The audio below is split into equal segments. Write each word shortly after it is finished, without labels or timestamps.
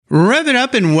Rev it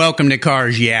up and welcome to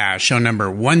Cars Yeah, show number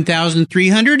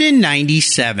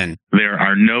 1397. There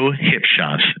are no hip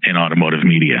shots in automotive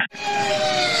media.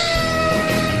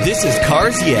 This is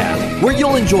Cars Yeah, where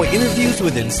you'll enjoy interviews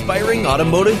with inspiring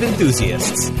automotive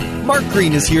enthusiasts. Mark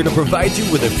Green is here to provide you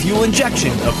with a fuel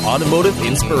injection of automotive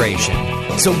inspiration.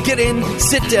 So get in,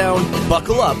 sit down,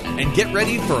 buckle up, and get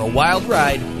ready for a wild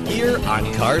ride here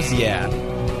on Cars Yeah.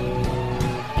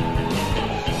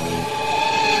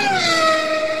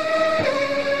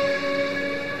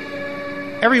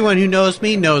 Everyone who knows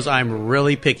me knows I'm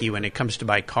really picky when it comes to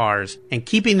my cars and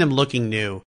keeping them looking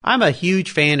new. I'm a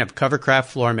huge fan of Covercraft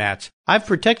floor mats. I've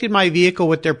protected my vehicle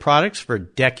with their products for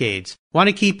decades. Want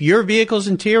to keep your vehicle's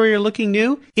interior looking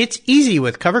new? It's easy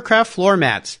with Covercraft floor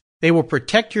mats. They will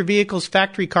protect your vehicle's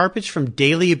factory carpets from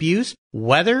daily abuse,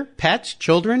 weather, pets,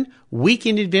 children,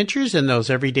 weekend adventures, and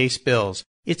those everyday spills.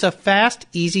 It's a fast,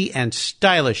 easy, and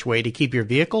stylish way to keep your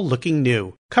vehicle looking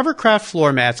new. Covercraft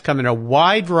floor mats come in a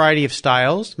wide variety of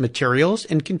styles, materials,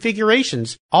 and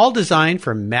configurations, all designed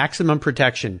for maximum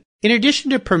protection. In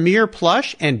addition to Premier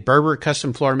Plush and Berber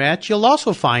custom floor mats, you'll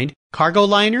also find cargo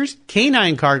liners,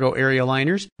 canine cargo area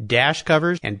liners, dash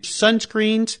covers, and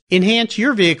sunscreens. Enhance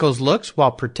your vehicle's looks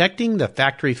while protecting the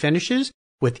factory finishes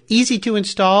with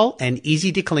easy-to-install and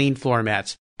easy-to-clean floor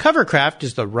mats. Covercraft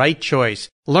is the right choice.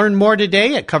 Learn more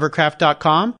today at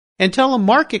covercraft.com and tell them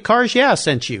Mark at Cars Yeah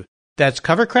sent you. That's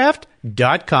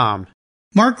covercraft.com.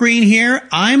 Mark Green here.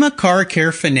 I'm a car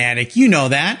care fanatic. You know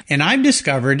that. And I've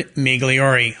discovered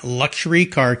Migliore luxury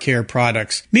car care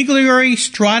products. Migliore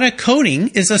Strata Coating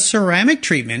is a ceramic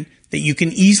treatment that you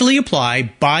can easily apply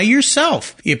by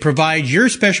yourself. It provides your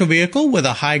special vehicle with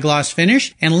a high gloss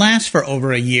finish and lasts for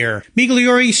over a year.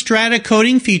 Migliore Strata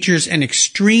Coating features an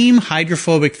extreme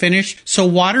hydrophobic finish so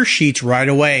water sheets right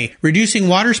away, reducing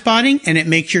water spotting, and it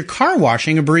makes your car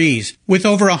washing a breeze. With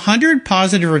over 100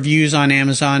 positive reviews on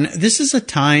Amazon, this is a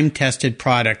time-tested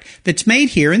product that's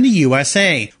made here in the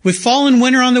USA. With fall and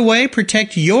winter on the way,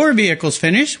 protect your vehicle's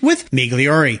finish with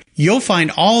Migliore. You'll find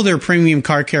all their premium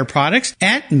car care products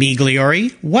at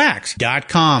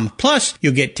MiglioreWax.com. Plus,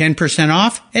 you'll get 10%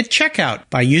 off at checkout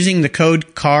by using the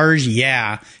code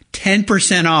CARSYEAH.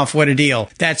 10% off. What a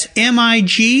deal. That's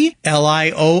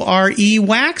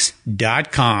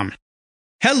MiglioreWax.com.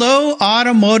 Hello,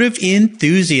 automotive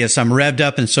enthusiasts. I'm revved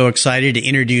up and so excited to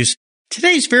introduce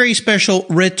today's very special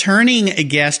returning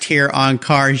guest here on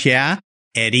Cars Yeah,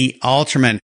 Eddie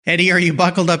Alterman. Eddie, are you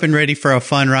buckled up and ready for a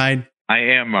fun ride? I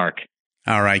am, Mark.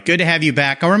 All right. Good to have you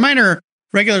back. I'll remind our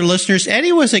regular listeners,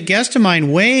 Eddie was a guest of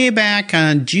mine way back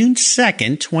on June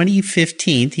 2nd,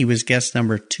 2015. He was guest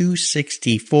number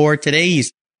 264. Today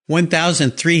he's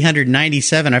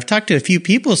 1,397. I've talked to a few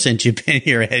people since you've been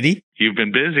here, Eddie. You've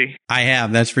been busy. I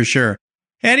have, that's for sure.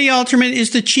 Eddie Alterman is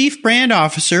the Chief Brand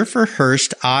Officer for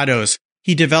Hurst Autos.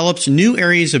 He develops new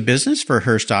areas of business for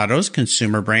Hurst Autos,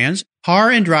 consumer brands,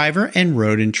 Car and Driver, and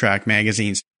Road and Track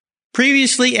magazines.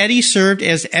 Previously, Eddie served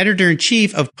as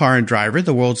editor-in-chief of Car and Driver,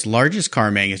 the world's largest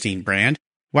car magazine brand.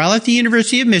 While at the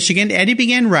University of Michigan, Eddie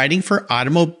began writing for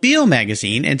Automobile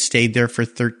magazine and stayed there for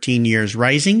 13 years,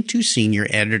 rising to senior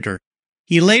editor.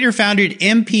 He later founded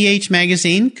MPH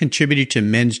magazine, contributed to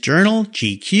Men's Journal,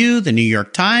 GQ, the New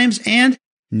York Times, and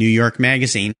New York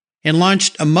Magazine, and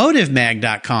launched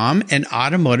EmotiveMag.com, an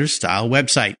automotive-style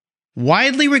website.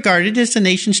 Widely regarded as the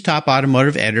nation's top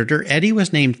automotive editor, Eddie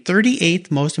was named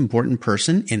 38th most important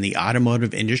person in the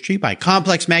automotive industry by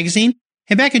Complex Magazine.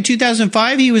 And back in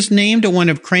 2005, he was named one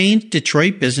of Crain's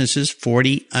Detroit Business's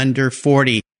 40 under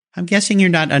 40. I'm guessing you're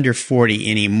not under 40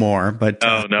 anymore, but...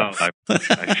 Oh, no.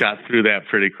 I shot through that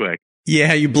pretty quick.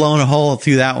 Yeah, you've blown a hole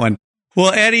through that one.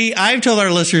 Well, Eddie, I've told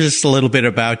our listeners just a little bit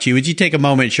about you. Would you take a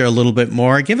moment and share a little bit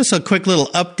more? Give us a quick little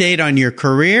update on your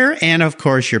career and, of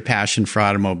course, your passion for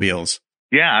automobiles.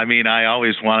 Yeah, I mean, I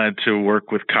always wanted to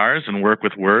work with cars and work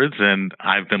with words, and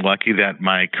I've been lucky that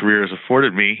my career has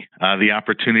afforded me the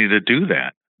opportunity to do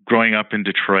that. Growing up in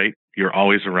Detroit, you're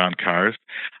always around cars.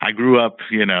 I grew up,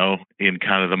 in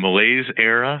kind of the malaise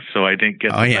era, so I didn't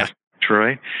get the best of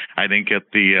Detroit. I didn't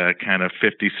get the kind of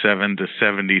 57 to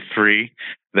 73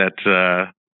 that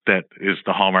is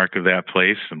the hallmark of that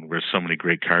place, and where so many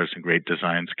great cars and great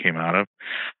designs came out of.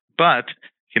 But,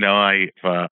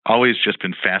 I've always just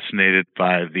been fascinated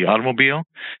by the automobile,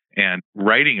 and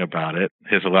writing about it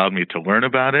has allowed me to learn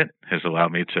about it, has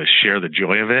allowed me to share the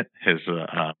joy of it, has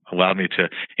allowed me to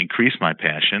increase my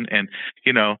passion. And,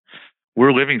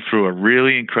 we're living through a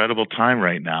really incredible time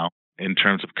right now in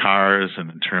terms of cars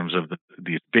and in terms of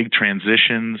these big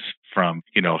transitions from,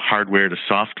 hardware to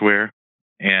software.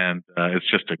 And it's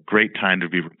just a great time to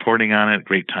be reporting on it,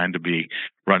 great time to be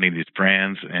running these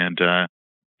brands. And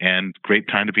and great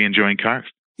time to be enjoying cars.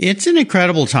 It's an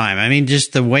incredible time. I mean,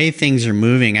 just the way things are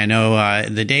moving. I know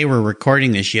the day we're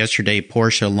recording this yesterday,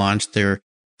 Porsche launched their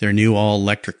new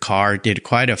all-electric car, did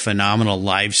quite a phenomenal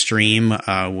live stream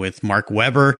with Mark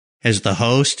Webber as the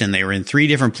host, and they were in 3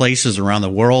 different places around the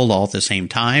world all at the same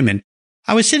time. And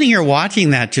I was sitting here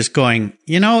watching that just going,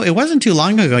 it wasn't too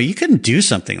long ago you couldn't do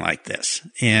something like this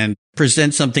and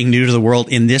present something new to the world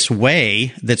in this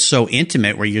way that's so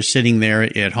intimate, where you're sitting there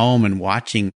at home and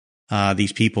watching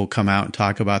these people come out and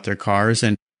talk about their cars.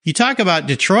 And you talk about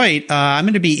Detroit. I'm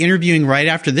going to be interviewing right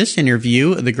after this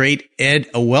interview the great Ed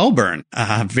Welburn,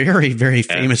 very, very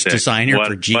famous designer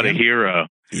for GM. What a hero.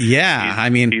 Yeah.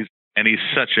 He's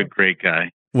such a great guy.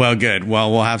 Well, good.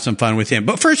 Well, we'll have some fun with him.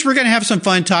 But first, we're going to have some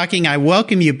fun talking. I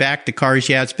welcome you back to Cars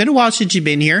Yeah. It's been a while since you've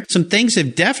been here. Some things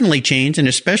have definitely changed, and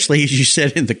especially, as you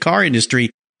said, in the car industry,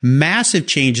 massive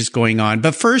changes going on.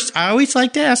 But first, I always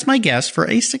like to ask my guests for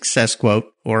a success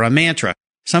quote or a mantra,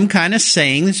 some kind of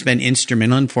saying that's been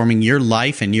instrumental in forming your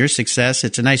life and your success.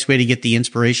 It's a nice way to get the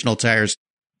inspirational tires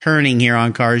turning here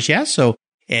on Cars Yeah. So,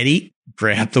 Eddie,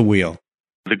 grab the wheel.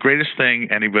 The greatest thing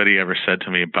anybody ever said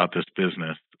to me about this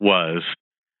business was,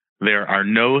 there are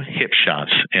no hip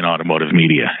shots in automotive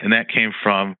media. And that came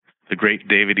from the great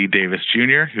David E. Davis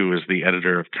Jr., who was the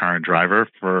editor of Car and Driver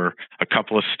for a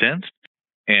couple of stints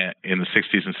in the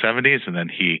 60s and 70s. And then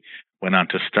he went on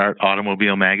to start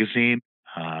Automobile Magazine,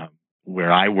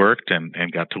 where I worked and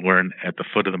got to learn at the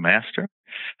foot of the master.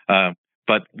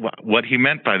 But what he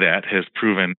meant by that has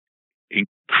proven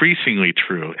increasingly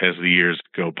true as the years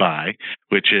go by,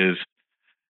 which is,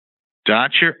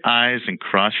 dot your I's and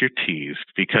cross your T's,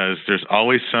 because there's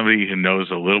always somebody who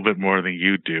knows a little bit more than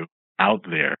you do out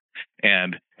there.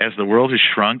 And as the world has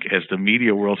shrunk, as the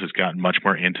media world has gotten much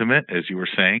more intimate, as you were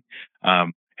saying,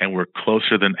 and we're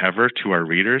closer than ever to our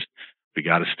readers, we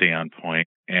got to stay on point,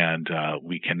 and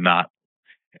we cannot,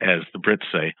 as the Brits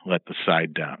say, let the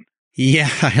side down. Yeah,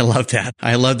 I love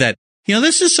that.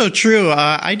 This is so true.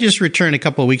 I just returned a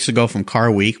couple of weeks ago from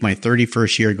Car Week, my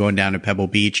 31st year going down to Pebble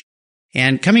Beach.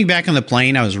 And coming back on the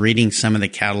plane, I was reading some of the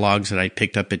catalogs that I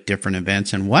picked up at different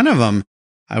events. And one of them,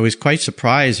 I was quite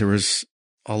surprised. There was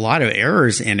a lot of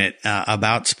errors in it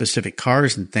about specific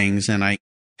cars and things. And I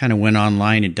kind of went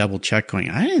online and double checked going,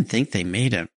 I didn't think they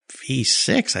made a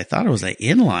V6. I thought it was an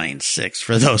inline 6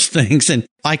 for those things. And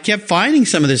I kept finding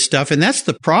some of this stuff. And that's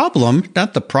the problem.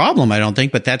 Not the problem, I don't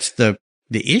think, but that's the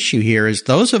issue here is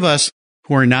those of us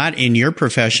who are not in your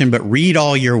profession, but read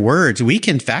all your words, we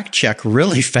can fact check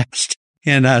really fast.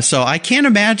 And so I can't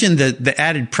imagine the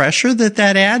added pressure that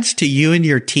adds to you and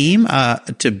your team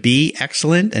to be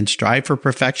excellent and strive for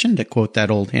perfection, to quote that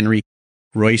old Henry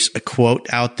Royce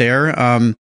quote out there.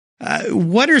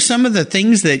 What are some of the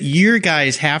things that your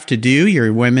guys have to do,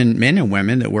 your men and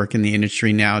women that work in the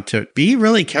industry now, to be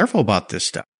really careful about this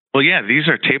stuff? Well, yeah, these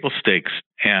are table stakes.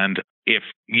 And if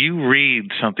you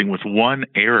read something with one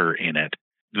error in it,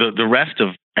 the rest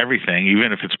of everything,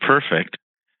 even if it's perfect,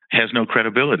 has no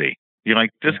credibility. You're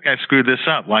like, this guy screwed this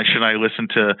up. Why should I listen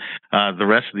to the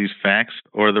rest of these facts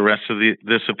or the rest of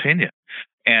this opinion?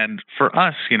 And for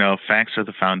us, facts are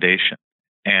the foundation,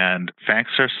 and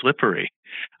facts are slippery.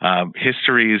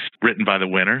 History is written by the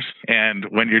winners. And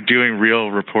when you're doing real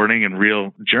reporting and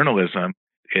real journalism,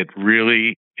 it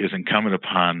really is incumbent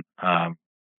upon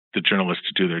the journalists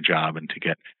to do their job and to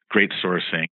get great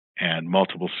sourcing and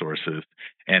multiple sources,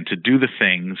 and to do the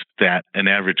things that an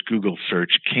average Google search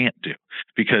can't do,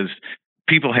 because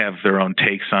people have their own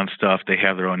takes on stuff. They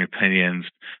have their own opinions.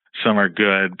 Some are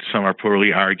good, some are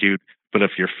poorly argued. But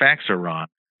if your facts are wrong,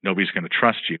 nobody's going to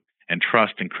trust you. And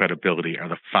trust and credibility are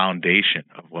the foundation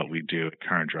of what we do at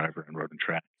Car and Driver and Road and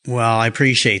Track. Well, I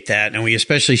appreciate that. And we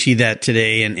especially see that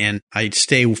today. And I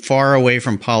stay far away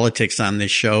from politics on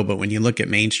this show. But when you look at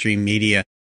mainstream media,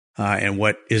 and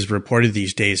what is reported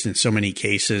these days in so many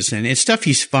cases. And it's stuff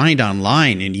you find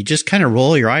online, and you just kind of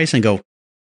roll your eyes and go,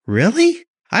 really?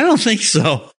 I don't think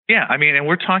so. Yeah, and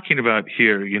we're talking about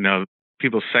here,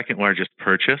 people's second largest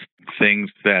purchase,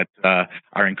 things that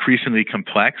are increasingly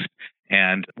complex.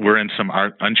 And we're in some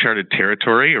uncharted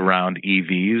territory around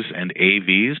EVs and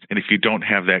AVs. And if you don't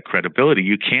have that credibility,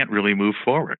 you can't really move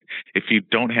forward. If you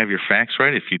don't have your facts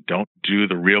right, if you don't do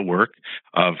the real work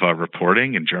of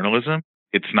reporting and journalism,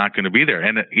 it's not going to be there.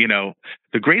 And,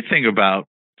 the great thing about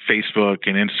Facebook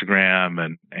and Instagram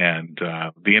and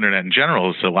the internet in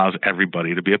general is it allows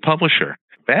everybody to be a publisher.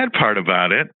 Bad part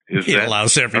about it is it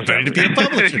allows everybody to be a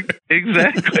publisher.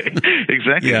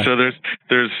 Exactly. Yeah. So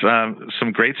there's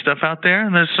some great stuff out there,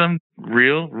 and there's some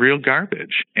real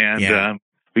garbage. And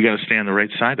we got to stay on the right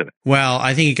side of it. Well,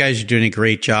 I think you guys are doing a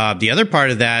great job. The other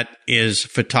part of that is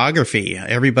photography.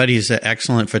 Everybody's an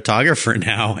excellent photographer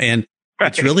now, and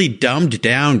it's really dumbed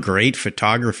down great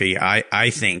photography, I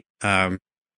think.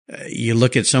 You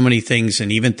look at so many things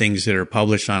and even things that are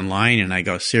published online, and I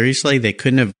go, seriously, they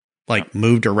couldn't have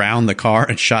moved around the car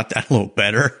and shot that a little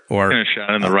better, or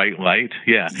shot in the right light.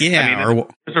 Yeah. Yeah. I mean,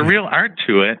 there's a real art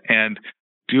to it, and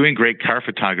doing great car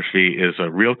photography is a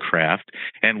real craft.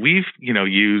 And we've,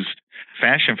 used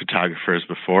fashion photographers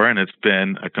before, and it's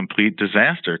been a complete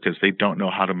disaster because they don't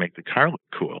know how to make the car look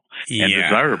cool and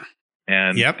desirable,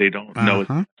 and they don't know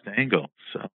its angle.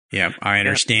 So yeah, I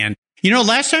understand.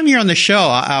 Last time you were on the show,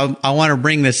 I want to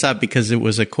bring this up because it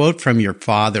was a quote from your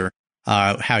father,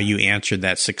 how you answered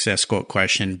that success quote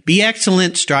question. Be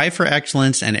excellent, strive for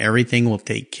excellence, and everything will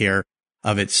take care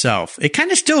of itself. It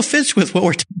kind of still fits with what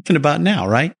we're talking about now,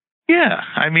 right? Yeah.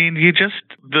 I mean,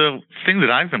 the thing that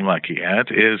I've been lucky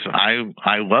at is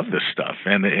I love this stuff,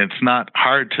 and it's not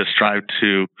hard to strive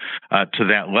to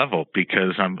that level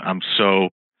because I'm so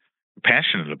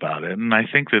passionate about it. And I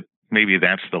think that maybe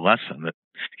that's the lesson that,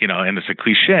 and it's a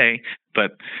cliche,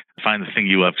 but find the thing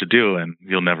you love to do and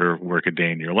you'll never work a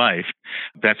day in your life.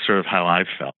 That's sort of how I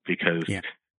felt because,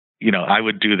 I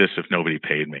would do this if nobody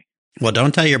paid me. Well,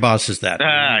 don't tell your bosses that.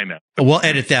 I know. We'll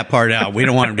edit that part out. We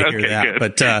don't want them to hear that. Good,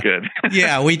 but good.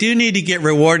 Yeah, we do need to get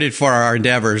rewarded for our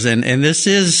endeavors. And this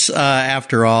is,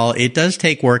 after all, it does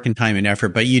take work and time and effort,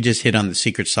 but you just hit on the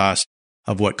secret sauce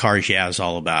of what Cars Yeah is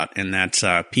all about. And that's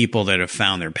people that have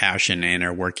found their passion and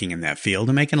are working in that field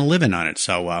and making a living on it.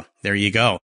 So there you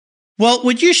go. Well,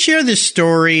 would you share this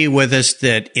story with us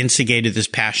that instigated this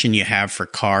passion you have for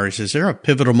cars? Is there a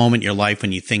pivotal moment in your life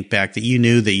when you think back that you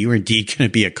knew that you were indeed going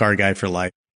to be a car guy for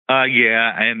life?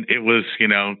 Yeah, and it was,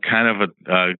 kind of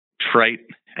a trite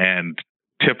and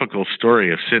typical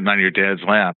story of sitting on your dad's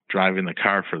lap driving the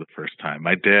car for the first time.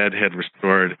 My dad had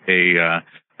restored a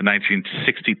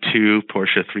 1962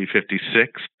 Porsche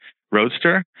 356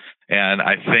 Roadster, and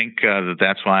I think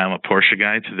that's why I'm a Porsche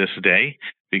guy to this day.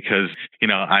 Because,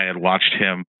 I had watched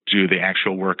him do the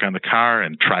actual work on the car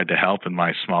and tried to help in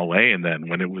my small way. And then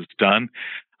when it was done,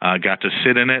 got to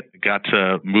sit in it, got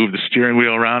to move the steering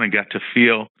wheel around and got to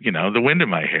feel, the wind in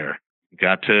my hair.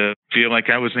 Got to feel like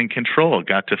I was in control.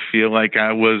 Got to feel like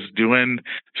I was doing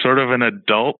sort of an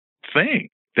adult thing.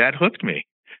 That hooked me.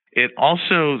 It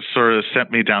also sort of sent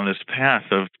me down this path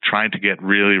of trying to get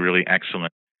really, really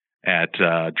excellent at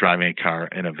driving a car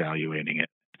and evaluating it.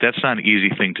 That's not an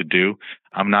easy thing to do.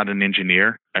 I'm not an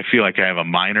engineer. I feel like I have a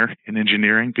minor in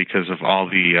engineering because of all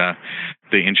the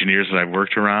engineers that I've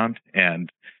worked around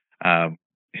and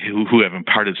who have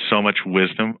imparted so much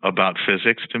wisdom about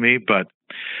physics to me. But,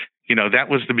 that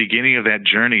was the beginning of that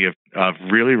journey of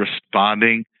really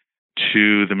responding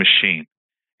to the machine.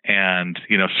 And,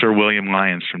 Sir William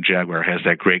Lyons from Jaguar has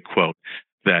that great quote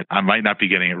that I might not be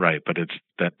getting it right, but it's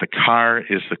that the car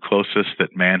is the closest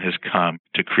that man has come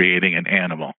to creating an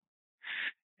animal.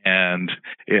 And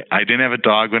I didn't have a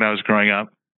dog when I was growing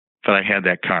up, but I had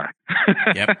that car.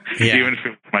 Yep. Yeah. Even if it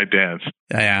was my dad's.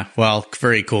 Yeah. Well,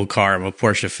 very cool car. I'm a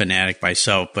Porsche fanatic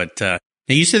myself, but now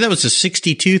you said that was a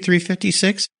 62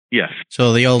 356? Yes.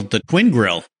 So the twin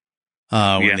grill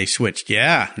when they switched.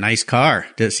 Yeah. Nice car.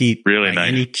 Does he really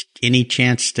nice. Any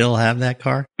chance still have that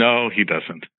car? No, he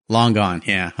doesn't. Long gone.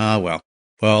 Yeah. Oh, well.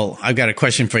 Well, I've got a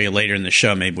question for you later in the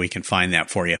show. Maybe we can find that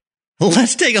for you.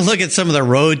 Let's take a look at some of the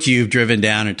roads you've driven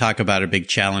down and talk about a big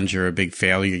challenge or a big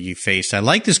failure you faced. I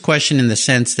like this question in the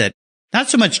sense that not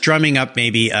so much drumming up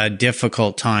maybe a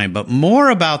difficult time, but more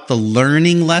about the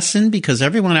learning lesson, because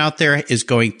everyone out there is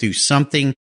going through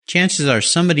something. Chances are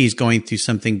somebody's going through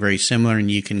something very similar, and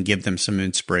you can give them some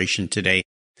inspiration today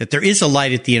that there is a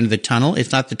light at the end of the tunnel.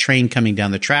 It's not the train coming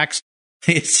down the tracks.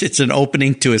 It's an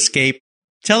opening to escape.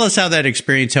 Tell us how that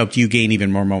experience helped you gain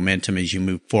even more momentum as you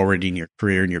move forward in your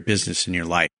career and your business and your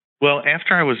life. Well,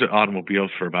 after I was at Automobile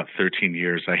for about 13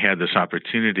 years, I had this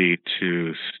opportunity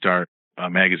to start a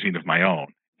magazine of my own.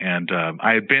 And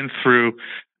I had been through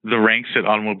the ranks at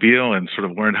Automobile and sort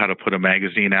of learned how to put a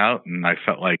magazine out. And I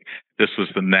felt like this was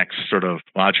the next sort of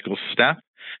logical step.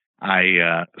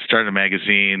 I started a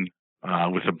magazine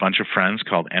with a bunch of friends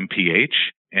called MPH.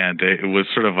 And it was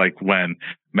sort of like when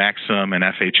Maxim and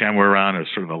FHM were around. It was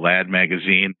sort of a lad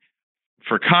magazine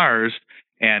for cars.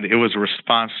 And it was a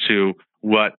response to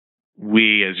what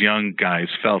we as young guys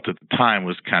felt at the time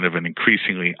was kind of an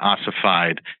increasingly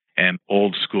ossified and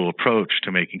old school approach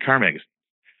to making car magazines.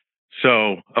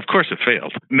 So, of course, it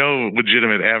failed. No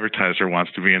legitimate advertiser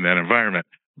wants to be in that environment.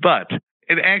 But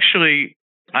it actually,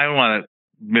 I don't want to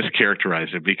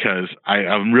mischaracterize it because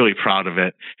I'm really proud of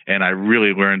it. And I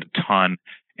really learned a ton.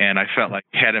 And I felt like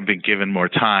hadn't been given more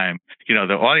time, the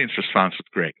audience response was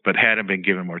great, but hadn't been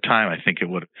given more time, I think it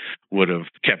would have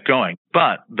kept going.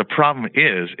 But the problem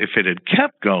is, if it had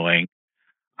kept going,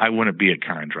 I wouldn't be a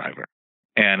car and driver.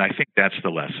 And I think that's the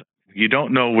lesson. You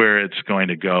don't know where it's going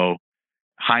to go.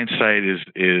 Hindsight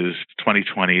is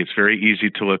 2020. It's very easy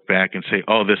to look back and say,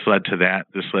 oh, this led to that,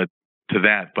 this led to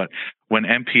that. But when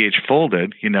MPH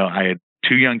folded, I had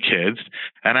 2 young kids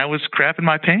and I was crapping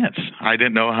my pants. I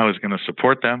didn't know how I was going to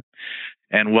support them.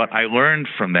 And what I learned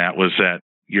from that was that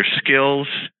your skills,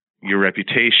 your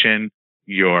reputation,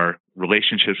 your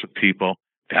relationships with people,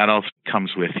 that all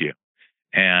comes with you.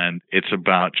 And it's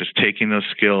about just taking those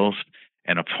skills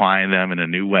and applying them in a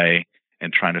new way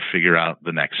and trying to figure out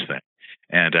the next thing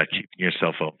and keeping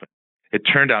yourself open. It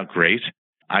turned out great.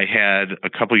 I had a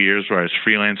couple years where I was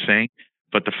freelancing,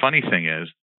 but the funny thing is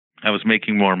I was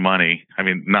making more money. I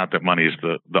mean, not that money is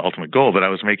the ultimate goal, but I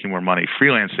was making more money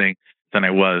freelancing than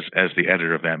I was as the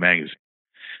editor of that magazine.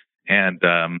 And,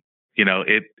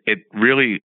 it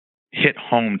really hit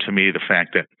home to me the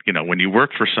fact that, when you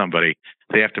work for somebody,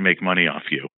 they have to make money off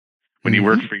you. When you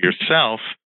work for yourself,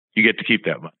 you get to keep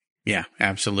that money. Yeah,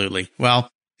 absolutely. Well,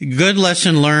 good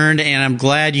lesson learned, and I'm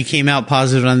glad you came out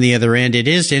positive on the other end. It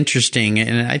is interesting,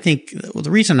 and I think the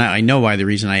reason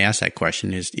I asked that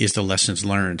question is the lessons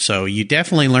learned. So you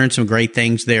definitely learned some great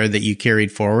things there that you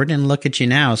carried forward, and look at you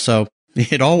now. So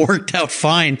it all worked out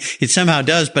fine. It somehow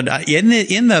does, but in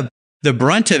the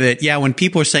brunt of it, when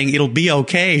people are saying it'll be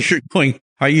okay, you're going,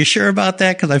 are you sure about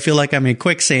that? Because I feel like I'm in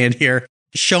quicksand here.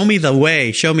 Show me the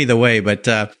way. But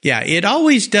it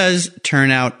always does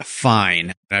turn out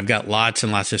fine. I've got lots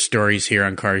and lots of stories here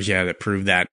on Cars Yeah that prove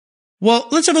that. Well,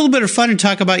 let's have a little bit of fun and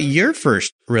talk about your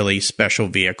first really special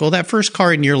vehicle, that first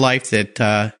car in your life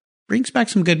that brings back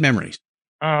some good memories.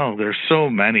 Oh, there's so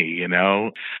many,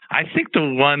 I think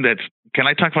can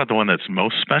I talk about the one that's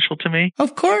most special to me?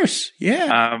 Of course,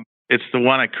 yeah. It's the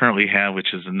one I currently have,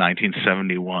 which is a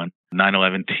 1971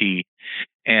 911T.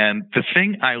 And the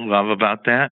thing I love about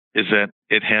that is that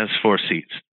it has 4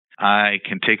 seats. I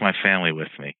can take my family with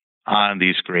me on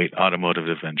these great automotive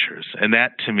adventures. And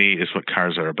that, to me, is what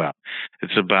cars are about.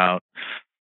 It's about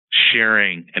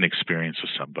sharing an experience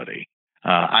with somebody.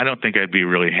 I don't think I'd be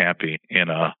really happy in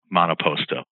a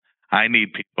monoposto. I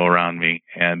need people around me,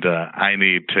 and I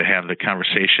need to have the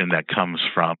conversation that comes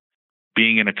from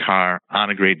being in a car on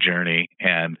a great journey.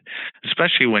 And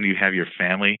especially when you have your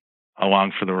family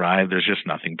along for the ride, there's just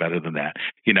nothing better than that.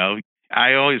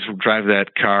 I always drive that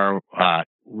car,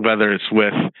 whether it's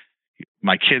with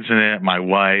my kids in it, my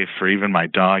wife, or even my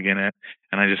dog in it.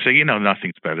 And I just say,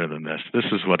 nothing's better than this. This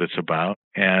is what it's about.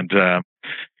 And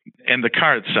the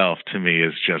car itself, to me,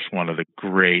 is just one of the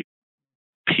great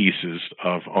pieces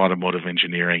of automotive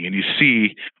engineering. And you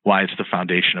see why it's the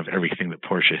foundation of everything that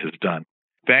Porsche has done.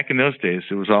 Back in those days,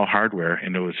 it was all hardware,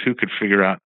 and it was who could figure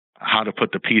out how to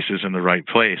put the pieces in the right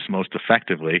place most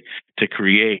effectively to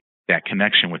create that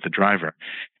connection with the driver.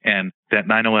 And that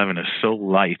 911 is so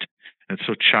light, and it's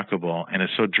so chuckable, and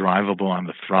it's so drivable on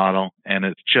the throttle, and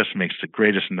it just makes the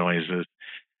greatest noises.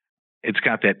 It's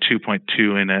got that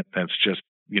 2.2 in it that's just,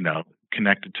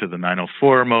 connected to the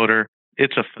 904 motor.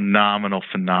 It's a phenomenal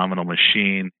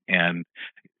machine. And,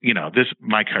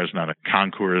 my car is not a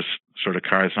concours sort of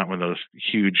car. It's not one of those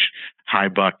huge high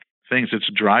buck things. It's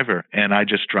a driver, and I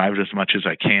just drive it as much as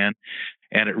I can.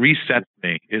 And it resets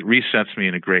me. It resets me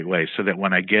in a great way, so that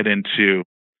when I get into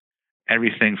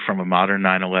everything from a modern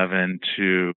 911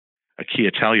 to a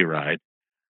Kia Telluride,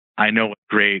 I know what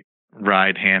great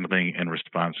ride handling and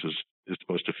response is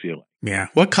supposed to feel like. Yeah.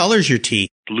 What color's your T?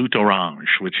 Blute Orange,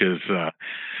 which is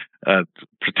a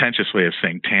pretentious way of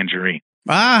saying tangerine.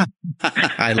 Ah,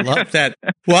 I love that.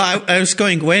 Well, I was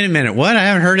going, wait a minute, what? I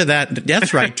haven't heard of that.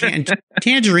 That's right.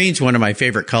 Tangerine's one of my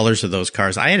favorite colors of those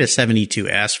cars. I had a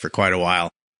 72S for quite a while.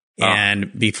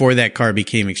 And before that car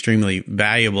became extremely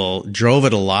valuable, drove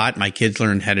it a lot. My kids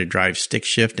learned how to drive stick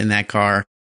shift in that car.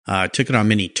 Took it on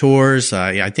many tours.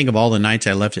 I think of all the nights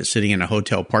I left it sitting in a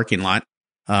hotel parking lot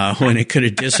when it could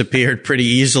have disappeared pretty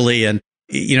easily. And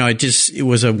it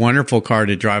was a wonderful car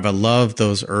to drive. I love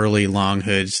those early long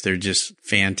hoods. They're just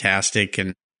fantastic.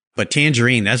 But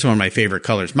tangerine, that's one of my favorite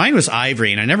colors. Mine was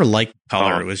ivory, and I never liked the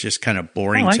color. It was just kind of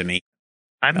boring to me.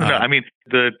 I don't know. I mean,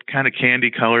 the kind of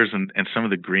candy colors and some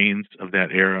of the greens of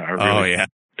that era are really. Oh, yeah.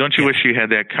 Don't you wish you had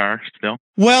that car still?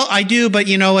 Well, I do, but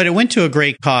you know what? It went to a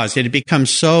great cause. It had become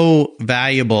so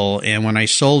valuable, and when I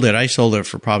sold it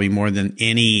for probably more than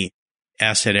any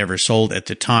S had ever sold at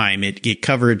the time. It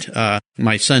covered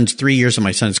my son's 3 years of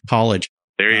my son's college.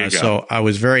 There you go. So I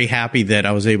was very happy that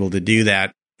I was able to do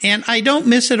that. And I don't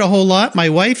miss it a whole lot. My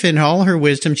wife, in all her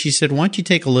wisdom, she said, why don't you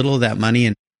take a little of that money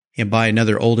and and buy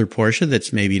another older Porsche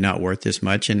that's maybe not worth this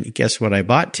much. And guess what I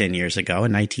bought 10 years ago, a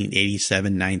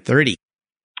 1987 930.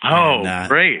 Oh,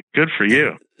 great. Good for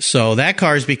you. So that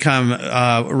car has become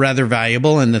rather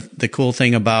valuable. And the cool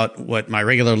thing about what my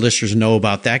regular listeners know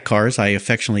about that car is I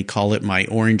affectionately call it my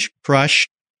Orange Crush,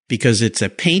 because it's a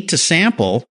paint to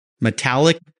sample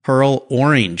metallic pearl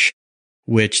orange,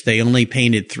 which they only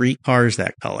painted 3 cars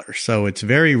that color. So it's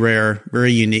very rare,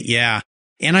 very unique. Yeah.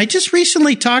 And I just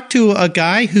recently talked to a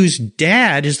guy whose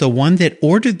dad is the one that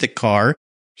ordered the car.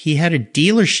 He had a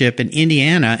dealership in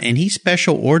Indiana, and he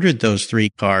special ordered those 3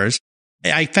 cars.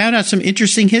 I found out some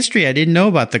interesting history I didn't know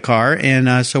about the car.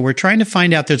 And so we're trying to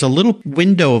find out. There's a little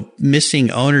window of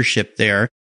missing ownership there.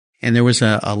 And there was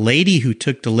a lady who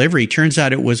took delivery. Turns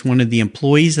out it was one of the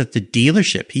employees at the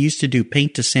dealership. He used to do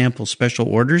paint to sample special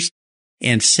orders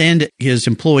and send his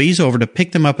employees over to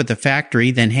pick them up at the factory,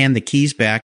 then hand the keys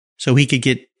back so he could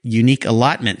get unique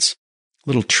allotments.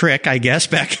 Little trick, I guess,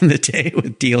 back in the day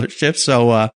with dealerships.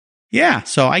 So,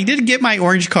 so I did get my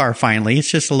orange car finally. It's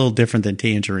just a little different than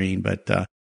Tangerine, but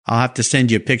I'll have to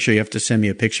send you a picture. You have to send me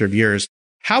a picture of yours.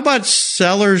 How about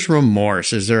seller's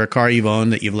remorse? Is there a car you've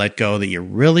owned that you've let go that you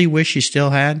really wish you still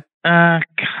had?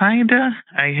 Kinda.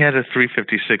 I had a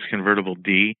 356 convertible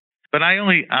D, but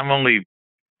I'm only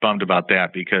bummed about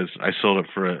that because I sold it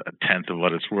for a tenth of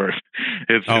what it's worth.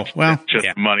 It's just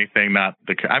a money thing, not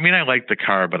the car. I mean, I like the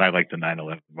car, but I like the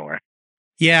 911 more.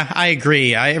 Yeah, I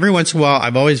agree. Every once in a while,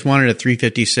 I've always wanted a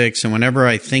 356, and whenever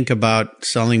I think about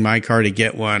selling my car to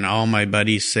get one, all my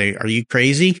buddies say, "Are you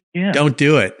crazy? Yeah. Don't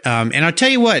do it." And I'll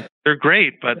tell you what, they're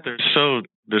great, but they're so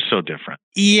different.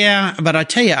 Yeah, but I'll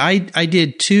tell you, I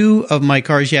did 2 of my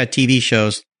Cars Yeah TV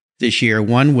shows this year,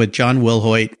 one with John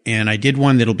Wilhoit, and I did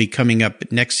one that'll be coming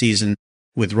up next season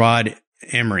with Rod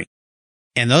Emery.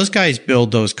 And those guys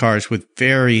build those cars with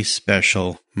very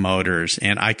special motors,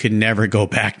 and I could never go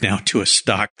back now to a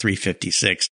stock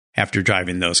 356 after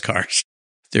driving those cars.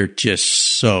 They're just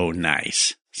so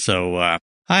nice. So,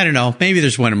 I don't know. Maybe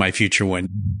there's one in my future one.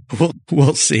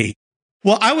 We'll see.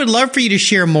 Well, I would love for you to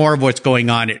share more of what's going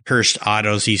on at Hurst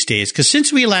Autos these days, because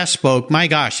since we last spoke, my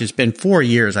gosh, it's been 4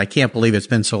 years. I can't believe it's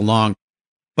been so long.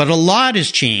 But a lot has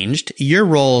changed. Your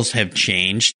roles have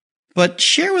changed. But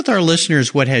share with our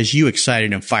listeners what has you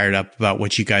excited and fired up about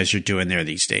what you guys are doing there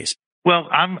these days. Well,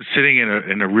 I'm sitting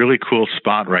in a really cool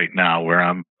spot right now where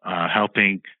I'm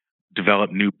helping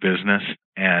develop new business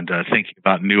and thinking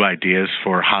about new ideas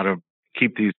for how to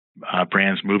keep these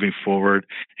brands moving forward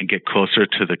and get closer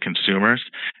to the consumers.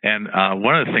 And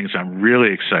one of the things I'm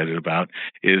really excited about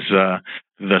is the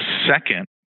second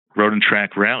Road and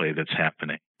Track Rally that's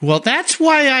happening. Well, that's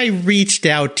why I reached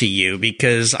out to you,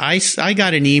 because I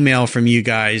got an email from you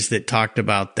guys that talked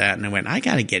about that, and I went, I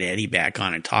got to get Eddie back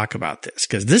on and talk about this,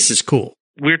 because this is cool.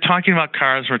 We're talking about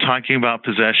cars, we're talking about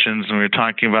possessions, and we're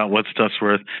talking about what stuff's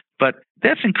worth, but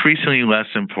that's increasingly less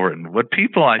important. What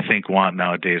people, I think, want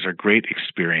nowadays are great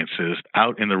experiences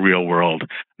out in the real world,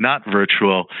 not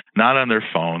virtual, not on their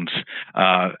phones,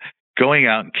 going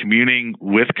out and communing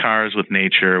with cars, with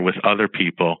nature, with other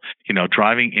people,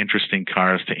 driving interesting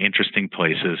cars to interesting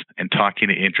places and talking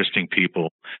to interesting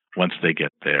people once they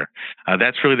get there.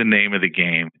 That's really the name of the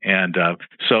game. And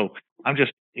so I'm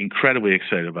just incredibly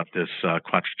excited about this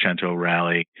Quattrocento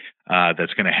Rally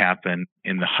that's going to happen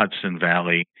in the Hudson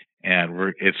Valley.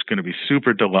 And it's going to be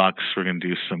super deluxe. We're going to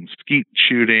do some skeet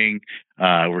shooting.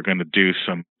 We're going to do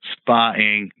some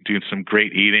spotting, do some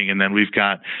great eating. And then we've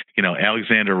got,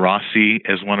 Alexander Rossi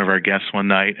as one of our guests one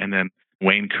night, and then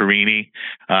Wayne Carini.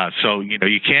 So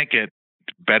you can't get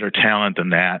better talent than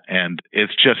that. And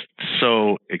it's just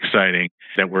so exciting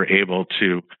that we're able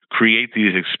to create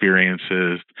these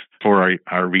experiences for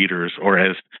our readers, or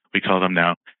as we call them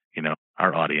now,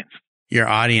 our audience. Your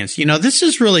audience. This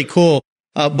is really cool.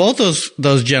 Both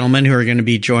those gentlemen who are going to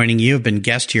be joining you have been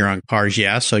guests here on Cars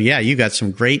Yeah. So yeah, you got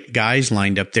some great guys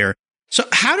lined up there. So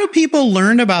how do people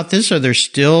learn about this? Are there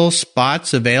still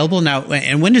spots available now?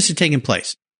 And when is it taking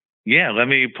place? Yeah, let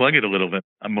me plug it a little bit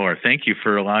more. Thank you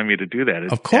for allowing me to do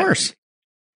that. Of course.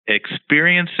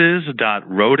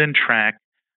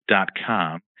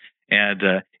 Experiences.roadandtrack.com. And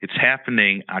it's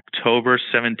happening October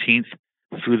 17th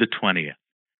through the 20th.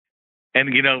 And,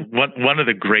 one of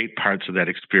the great parts of that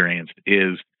experience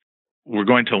is we're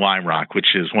going to Lime Rock,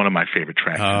 which is one of my favorite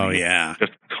tracks. Oh, yeah.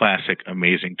 Just classic,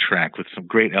 amazing track with some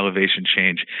great elevation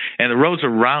change. And the roads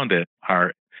around it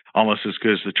are almost as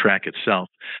good as the track itself.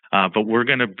 But we're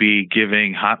going to be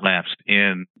giving hot laps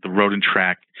in the Road and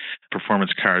Track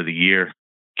Performance Car of the Year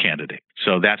candidate.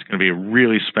 So that's going to be a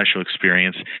really special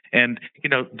experience. And,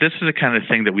 this is the kind of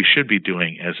thing that we should be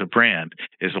doing as a brand,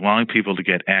 is allowing people to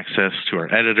get access to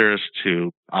our editors,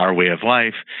 to our way of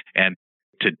life, and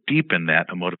to deepen that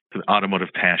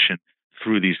automotive passion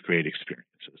through these great experiences.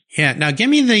 Yeah. Now give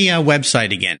me the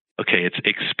website again. Okay. It's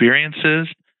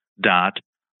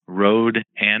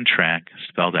experiences.roadandtrack,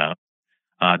 spelled out,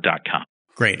 .com.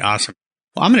 Great. Awesome.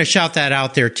 Well, I'm going to shout that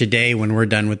out there today when we're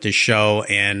done with this show,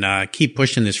 and keep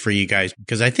pushing this for you guys,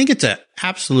 because I think it's an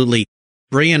absolutely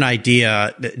brilliant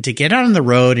idea to get out on the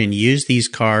road and use these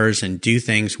cars and do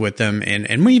things with them.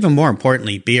 And even more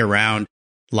importantly, be around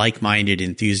like-minded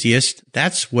enthusiasts.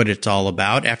 That's what it's all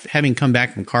about. After having come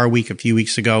back from Car Week a few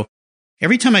weeks ago,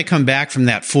 every time I come back from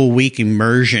that full week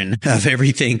immersion of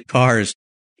everything cars,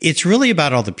 it's really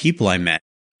about all the people I met.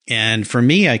 And for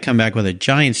me, I come back with a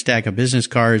giant stack of business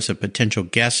cards of potential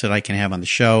guests that I can have on the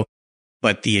show.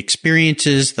 But the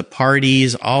experiences, the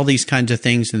parties, all these kinds of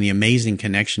things, and the amazing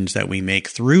connections that we make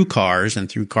through cars and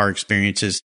through car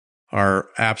experiences are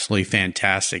absolutely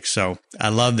fantastic. So I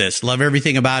love this. Love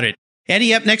everything about it.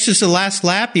 Eddie, up next is the last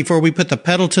lap. Before we put the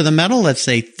pedal to the metal, let's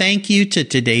say thank you to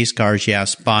today's Cars Yeah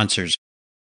sponsors.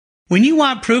 When you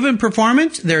want proven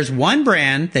performance, there's one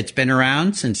brand that's been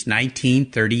around since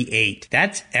 1938.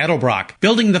 That's Edelbrock,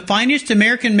 building the finest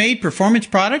American-made performance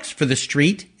products for the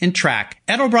street and track.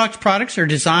 Edelbrock's products are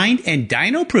designed and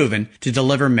dyno-proven to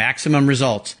deliver maximum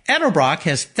results. Edelbrock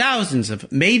has thousands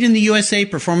of made-in-the-USA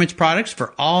performance products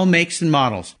for all makes and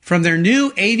models. From their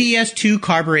new AVS2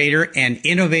 carburetor and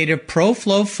innovative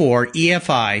ProFlow 4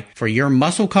 EFI for your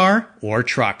muscle car or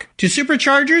truck, to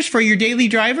superchargers for your daily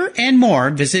driver and more,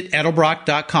 visit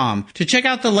Edelbrock.com to check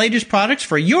out the latest products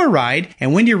for your ride.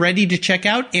 And when you're ready to check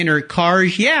out, enter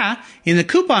Cars Yeah in the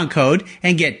coupon code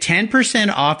and get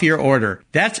 10% off your order.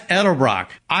 That's Edelbrock,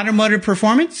 automotive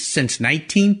performance since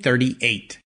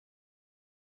 1938.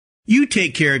 You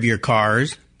take care of your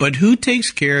cars, but who takes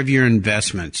care of your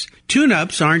investments?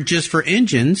 Tune-ups aren't just for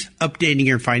engines. Updating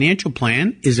your financial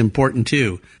plan is important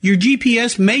too. Your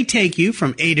GPS may take you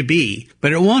from A to B,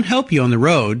 but it won't help you on the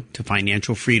road to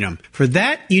financial freedom. For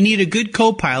that, you need a good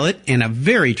co-pilot and a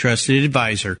very trusted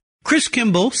advisor. Chris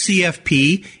Kimball,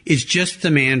 CFP, is just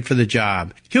the man for the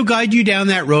job. He'll guide you down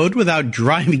that road without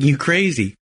driving you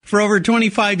crazy. For over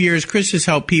 25 years, Chris has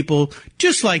helped people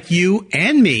just like you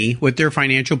and me with their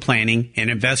financial planning and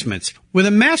investments. With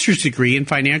a master's degree in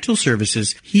financial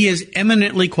services, he is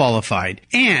eminently qualified,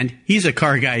 and he's a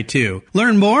car guy too.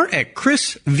 Learn more at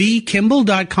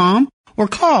chrisvkimball.com or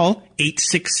call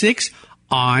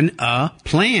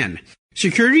 866-ON-A-PLAN.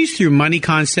 Securities through Money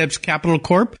Concepts Capital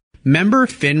Corp., member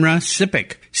FINRA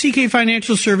SIPC. CK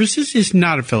Financial Services is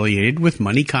not affiliated with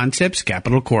Money Concepts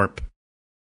Capital Corp.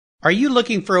 Are you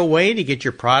looking for a way to get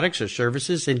your products or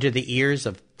services into the ears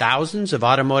of thousands of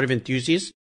automotive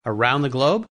enthusiasts around the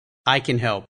globe? I can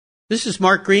help. This is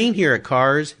Mark Green here at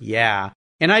Cars Yeah,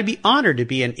 and I'd be honored to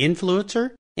be an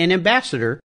influencer and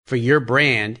ambassador for your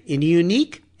brand in a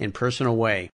unique and personal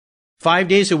way. 5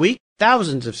 days a week,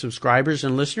 thousands of subscribers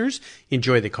and listeners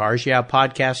enjoy the Cars Yeah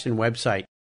podcast and website.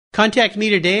 Contact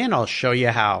me today and I'll show you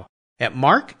how at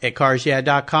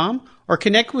mark@carsyeah.com or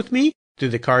connect with me through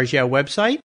the Cars Yeah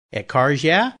website at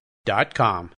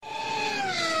carsyeah.com.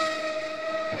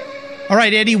 All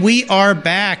right, Eddie, we are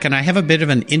back, and I have a bit of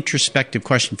an introspective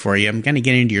question for you. I'm going to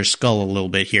get into your skull a little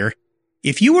bit here.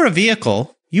 If you were a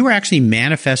vehicle, you were actually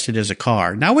manifested as a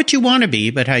car. Not what you want to be,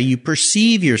 but how you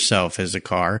perceive yourself as a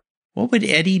car. What would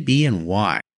Eddie be and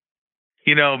why?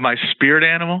 My spirit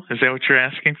animal, is that what you're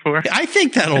asking for? I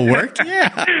think that'll work,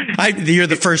 yeah. You're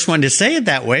the first one to say it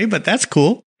that way, but that's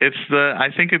cool. I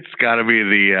think it's got to be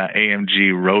the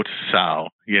AMG Road Sau,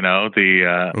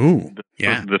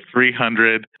 the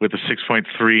 300 with the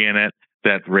 6.3 in it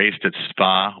that raced at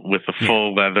Spa with the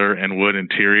full leather and wood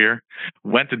interior.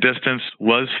 Went the distance,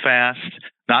 was fast,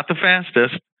 not the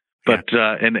fastest, but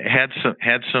and it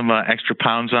had some extra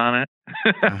pounds on it.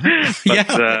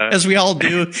 But, as we all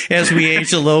do as we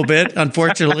age a little bit,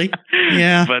 unfortunately.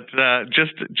 Yeah, but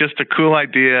just a cool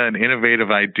idea, an innovative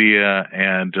idea,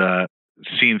 and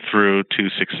seen through to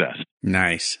success.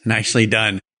 Nice. Nicely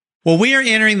done. Well, we are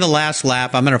entering the last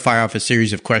lap. I'm going to fire off a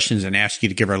series of questions and ask you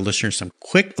to give our listeners some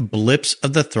quick blips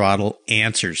of the throttle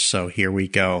answers. So here we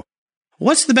go.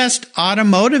 What's the best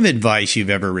automotive advice you've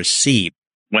ever received?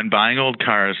 When buying old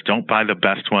cars, don't buy the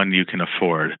best one you can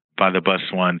afford. Buy the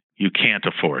best one you can't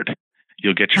afford.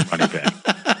 You'll get your money back.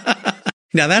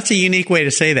 Now, that's a unique way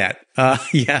to say that.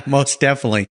 Yeah, most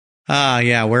definitely.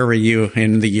 Yeah, where were you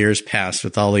in the years past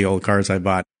with all the old cars I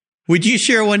bought? Would you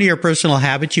share one of your personal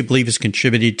habits you believe has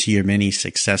contributed to your many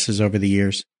successes over the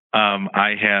years?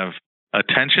 I have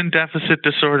attention deficit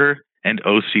disorder and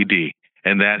OCD.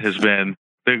 And that has been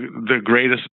the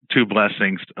greatest two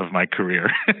blessings of my career.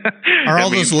 Are all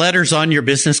those letters on your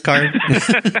business card?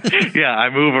 Yeah, I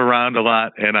move around a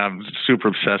lot, and I'm super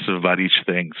obsessive about each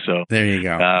thing. So there you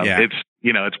go.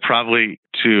 It's probably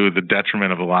to the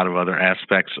detriment of a lot of other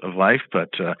aspects of life, but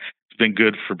it's been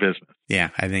good for business.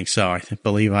 Yeah, I think so. I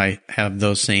believe I have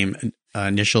those same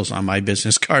initials on my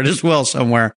business card as well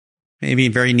somewhere, maybe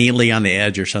very neatly on the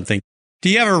edge or something. Do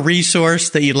you have a resource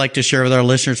that you'd like to share with our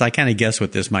listeners? I kind of guess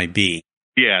what this might be.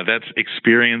 Yeah, that's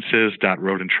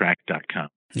experiences.roadandtrack.com.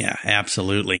 Yeah,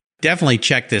 absolutely. Definitely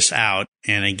check this out.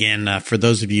 And again, for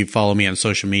those of you who follow me on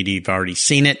social media, you've already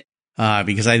seen it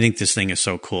because I think this thing is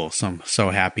so cool. So I'm so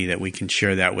happy that we can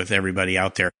share that with everybody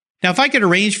out there. Now, if I could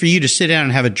arrange for you to sit down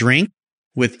and have a drink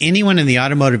with anyone in the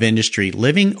automotive industry,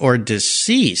 living or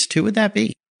deceased, who would that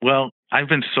be? Well, I've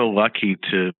been so lucky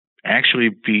to actually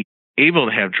be able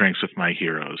to have drinks with my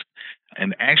heroes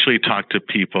and actually talk to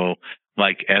people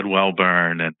like Ed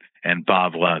Wellburn and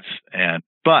Bob Lutz. And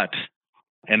I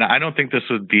don't think this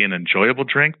would be an enjoyable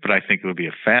drink, but I think it would be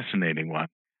a fascinating one.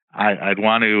 I'd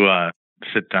want to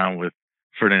sit down with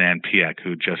Ferdinand Piëch,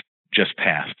 who just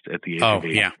passed at the age of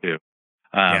 82.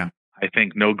 I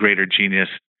think no greater genius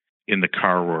in the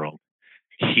car world.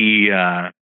 He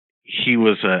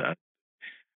was a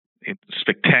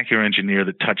spectacular engineer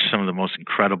that touched some of the most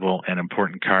incredible and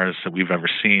important cars that we've ever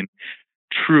seen.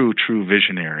 True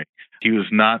visionary. He was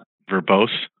not verbose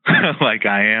like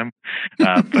I am,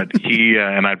 but he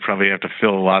and I'd probably have to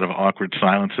fill a lot of awkward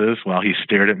silences while he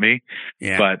stared at me.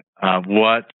 Yeah. But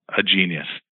what a genius.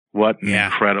 What an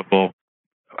incredible,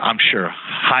 I'm sure,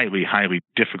 highly, highly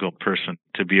difficult person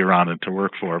to be around and to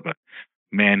work for. But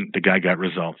man, the guy got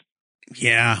results.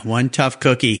 Yeah, one tough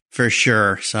cookie for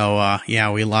sure. So,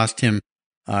 we lost him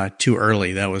too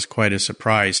early. That was quite a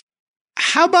surprise.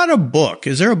 How about a book?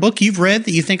 Is there a book you've read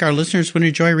that you think our listeners would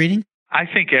enjoy reading? I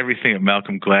think everything that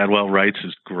Malcolm Gladwell writes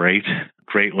is great.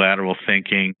 Great lateral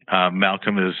thinking.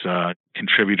 Malcolm is a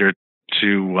contributor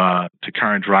to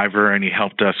Car and Driver, and he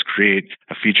helped us create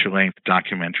a feature-length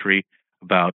documentary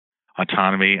about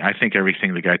autonomy. I think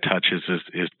everything the guy touches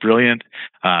is brilliant.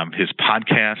 His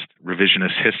podcast,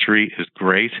 Revisionist History, is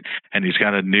great, and he's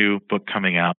got a new book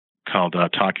coming out called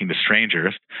Talking to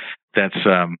Strangers that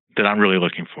I'm really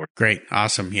looking for. Great.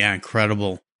 Awesome. Yeah,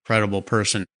 incredible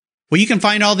person. Well, you can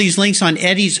find all these links on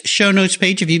Eddie's show notes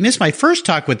page. If you missed my first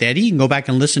talk with Eddie, you can go back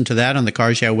and listen to that on the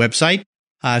Cars Yeah website.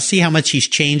 See how much he's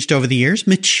changed over the years,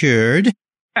 matured,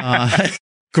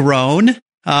 grown,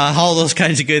 all those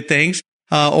kinds of good things.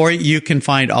 Or you can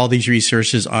find all these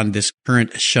resources on this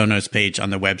current show notes page on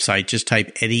the website. Just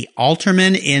type Eddie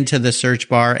Alterman into the search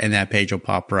bar and that page will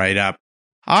pop right up.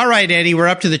 All right, Eddie, we're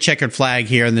up to the checkered flag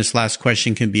here, and this last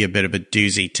question can be a bit of a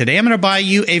doozy. Today, I'm going to buy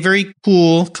you a very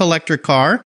cool collector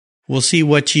car. We'll see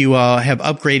what you have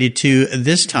upgraded to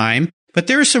this time. But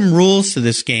there are some rules to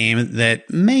this game that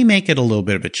may make it a little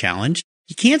bit of a challenge.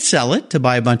 You can't sell it to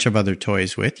buy a bunch of other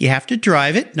toys with. You have to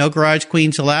drive it. No garage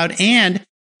queens allowed. And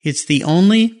it's the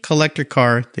only collector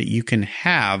car that you can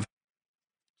have.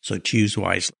 So choose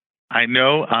wisely. I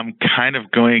know I'm kind of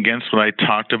going against what I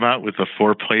talked about with a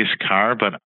 4-place car,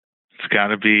 but it's got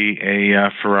to be a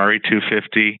Ferrari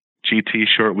 250 GT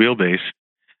short wheelbase.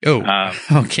 Oh,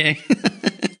 okay.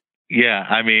 Yeah,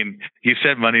 I mean, you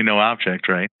said money, no object,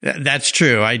 right? That's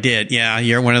true. I did. Yeah,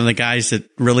 you're one of the guys that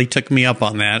really took me up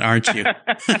on that, aren't you?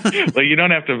 Well, you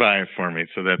don't have to buy it for me,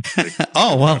 so that's...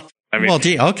 Oh, well. I mean, well,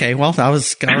 gee, okay. Well, I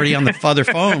was already on the other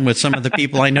phone with some of the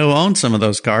people I know own some of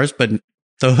those cars, but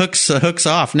the hook's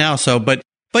off now. So, but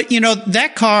you know,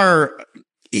 that car,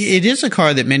 it is a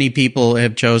car that many people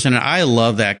have chosen. And I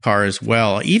love that car as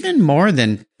well, even more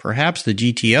than perhaps the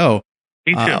GTO.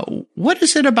 Me too. What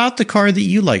is it about the car that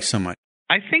you like so much?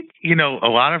 I think, you know, a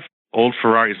lot of old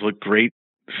Ferraris look great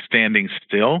standing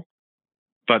still,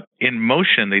 but in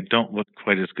motion, they don't look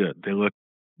quite as good. They look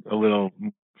a little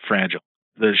fragile.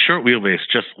 The short wheelbase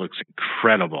just looks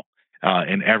incredible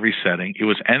in every setting. It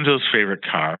was Enzo's favorite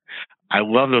car. I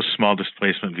love those small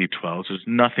displacement V12s. There's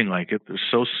nothing like it. They're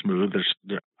so smooth.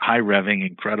 They're high revving,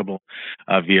 incredible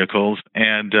vehicles.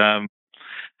 And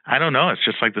I don't know. It's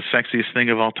just like the sexiest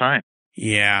thing of all time.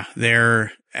 Yeah,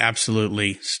 they're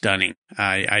absolutely stunning.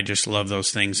 I just love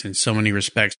those things in so many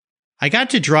respects. I got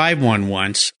to drive one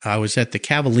once. I was at the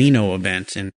Cavallino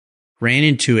event and ran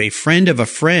into a friend of a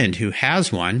friend who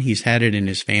has one. He's had it in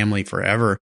his family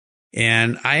forever.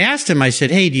 And I asked him, I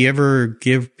said, hey, do you ever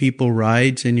give people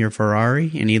rides in your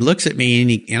Ferrari? And he looks at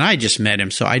me and I just met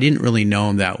him, so I didn't really know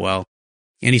him that well.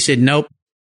 And he said, nope.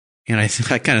 And I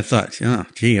kind of thought, oh,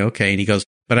 gee, okay. And he goes,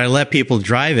 but I let people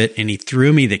drive it, and he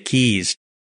threw me the keys.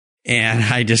 And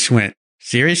I just went,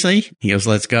 seriously? He goes,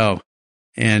 let's go.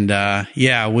 And,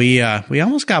 we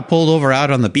almost got pulled over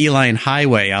out on the Beeline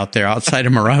Highway out there outside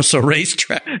of Maroso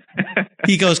Racetrack.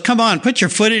 He goes, come on, put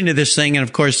your foot into this thing. And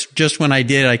of course, just when I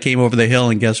did, I came over the hill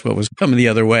and guess what was coming the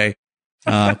other way?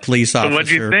 Police officer. So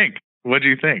what'd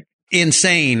you think?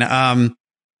 Insane.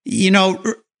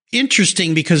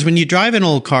 Interesting because when you drive an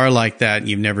old car like that and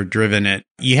you've never driven it,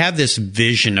 you have this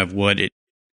vision of what it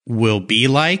will be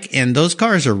like. And those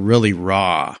cars are really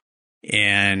raw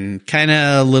and kind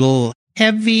of a little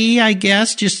heavy, I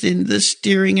guess, just in the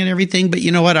steering and everything. But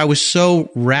you know what? I was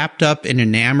so wrapped up and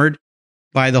enamored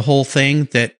by the whole thing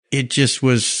that it just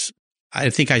was, I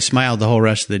think I smiled the whole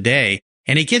rest of the day.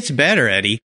 And it gets better,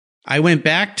 Eddie. I went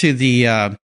back to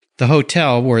the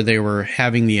hotel where they were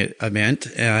having the event,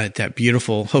 that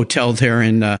beautiful hotel there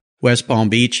in West Palm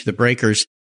Beach, the Breakers.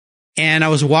 And I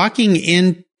was walking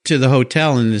into the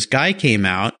hotel and this guy came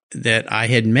out that I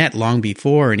had met long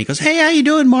before. And he goes, hey, how you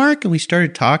doing, Mark? And we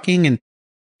started talking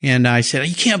and I said,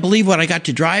 you can't believe what I got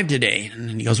to drive today.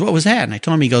 And he goes, what was that? And I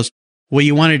told him, he goes, well,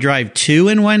 you want to drive 2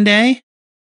 in one day?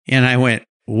 And I went,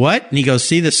 what? And he goes,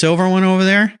 see the silver one over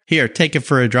there? Here, take it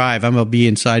for a drive. I'm going to be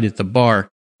inside at the bar.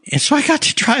 And so I got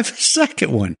to drive the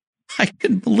second one. I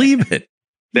couldn't believe it.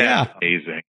 That's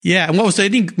amazing. Yeah. And what was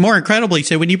more incredible, he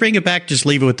said, when you bring it back, just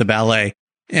leave it with the valet.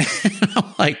 And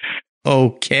I'm like,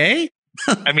 okay.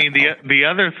 I mean, the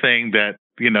other thing that,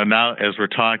 now as we're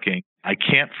talking, I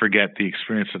can't forget the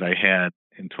experience that I had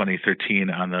in 2013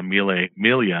 on the Miele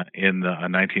in the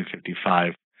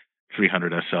 1955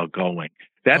 300 SL Gullwing.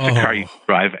 That's a car you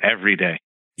drive every day.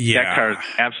 Yeah. That car is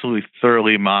absolutely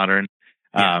thoroughly modern.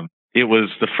 Yeah. It was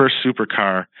the first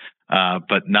supercar,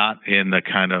 but not in the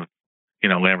kind of,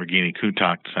 Lamborghini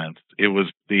Countach sense. It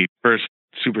was the first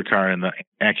supercar in the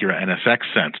Acura NSX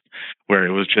sense, where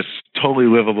it was just totally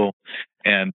livable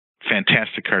and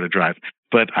fantastic car to drive.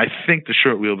 But I think the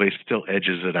short wheelbase still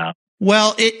edges it out.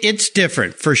 Well, it's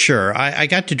different for sure. I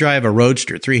got to drive a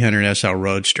Roadster, 300 SL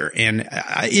Roadster, and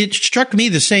it struck me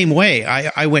the same way.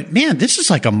 I went, man, this is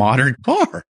like a modern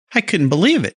car. I couldn't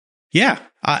believe it. Yeah.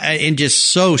 And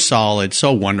just so solid,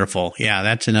 so wonderful. Yeah,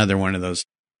 that's another one of those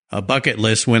bucket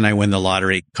list when I win the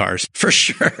lottery cars for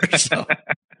sure. So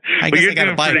I guess you're I got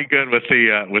to buy pretty good with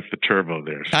the turbo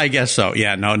there. So. I guess so.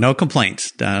 Yeah, no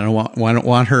complaints. I don't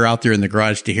want her out there in the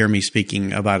garage to hear me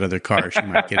speaking about other cars. She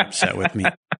might get upset with me.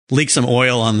 Leak some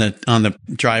oil on the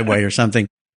driveway or something.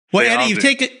 Well, Eddie, you've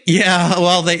taken,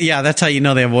 that's how you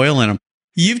know they have oil in them.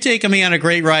 You've taken me on a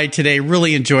great ride today.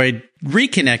 Really enjoyed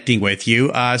reconnecting with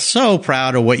you. So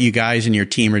proud of what you guys and your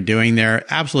team are doing there.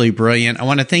 Absolutely brilliant. I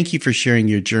want to thank you for sharing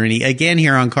your journey again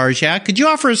here on Cars Yeah. Could you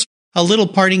offer us a little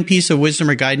parting piece of wisdom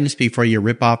or guidance before you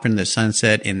rip off into the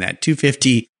sunset in that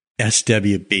 250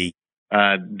 SWB?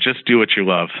 Just do what you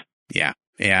love. Yeah.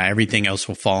 Everything else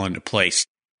will fall into place.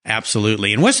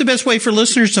 Absolutely. And what's the best way for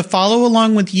listeners to follow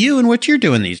along with you and what you're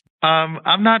doing these days?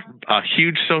 I'm not a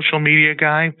huge social media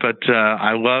guy, but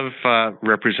I love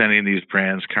representing these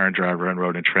brands, Car and Driver and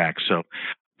Road and Track. So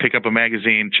pick up a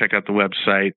magazine, check out the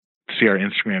website, see our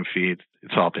Instagram feed.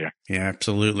 It's all there. Yeah,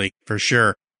 absolutely. For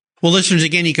sure. Well, listeners,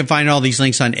 again, you can find all these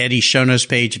links on Eddie's show notes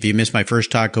page. If you missed my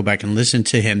first talk, go back and listen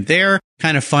to him there.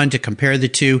 Kind of fun to compare the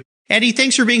two. Eddie,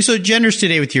 thanks for being so generous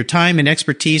today with your time and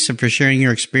expertise and for sharing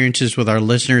your experiences with our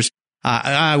listeners.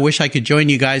 I wish I could join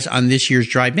you guys on this year's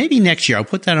drive. Maybe next year. I'll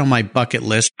put that on my bucket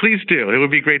list. Please do. It would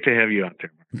be great to have you out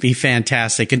there. Be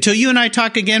fantastic. Until you and I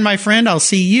talk again, my friend, I'll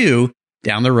see you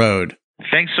down the road.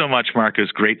 Thanks so much, Mark. It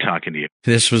was great talking to you.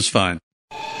 This was fun.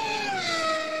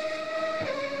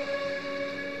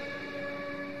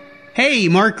 Hey,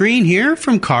 Mark Green here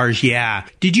from Cars Yeah.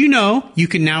 Did you know you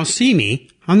can now see me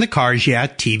on the Cars Yeah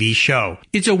TV show?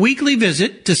 It's a weekly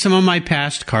visit to some of my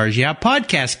past Cars Yeah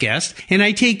podcast guests, and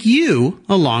I take you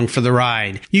along for the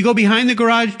ride. You go behind the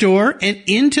garage door and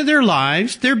into their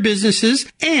lives, their businesses,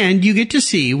 and you get to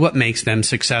see what makes them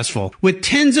successful. With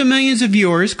tens of millions of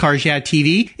viewers, Cars Yeah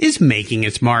TV is making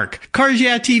its mark. Cars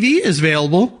Yeah TV is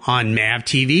available on MAV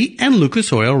TV and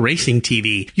Lucas Oil Racing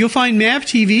TV. You'll find MAV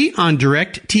TV on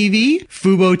Direct TV,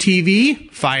 Fubo TV,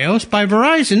 Fios by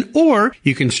Verizon, or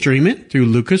you can stream it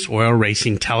through Lucas Oil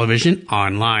Racing Television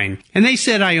online. And they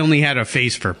said I only had a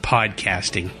face for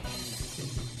podcasting.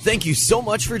 Thank you so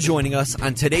much for joining us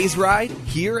on today's ride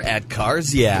here at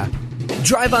Cars Yeah.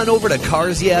 Drive on over to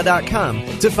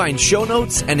carsyeah.com to find show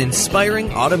notes and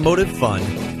inspiring automotive fun.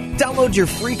 Download your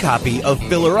free copy of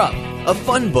Filler Up, a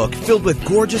fun book filled with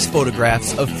gorgeous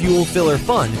photographs of fuel filler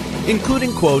fun,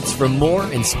 including quotes from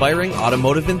more inspiring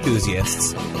automotive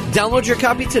enthusiasts. Download your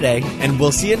copy today, and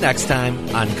we'll see you next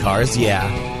time on Cars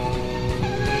Yeah.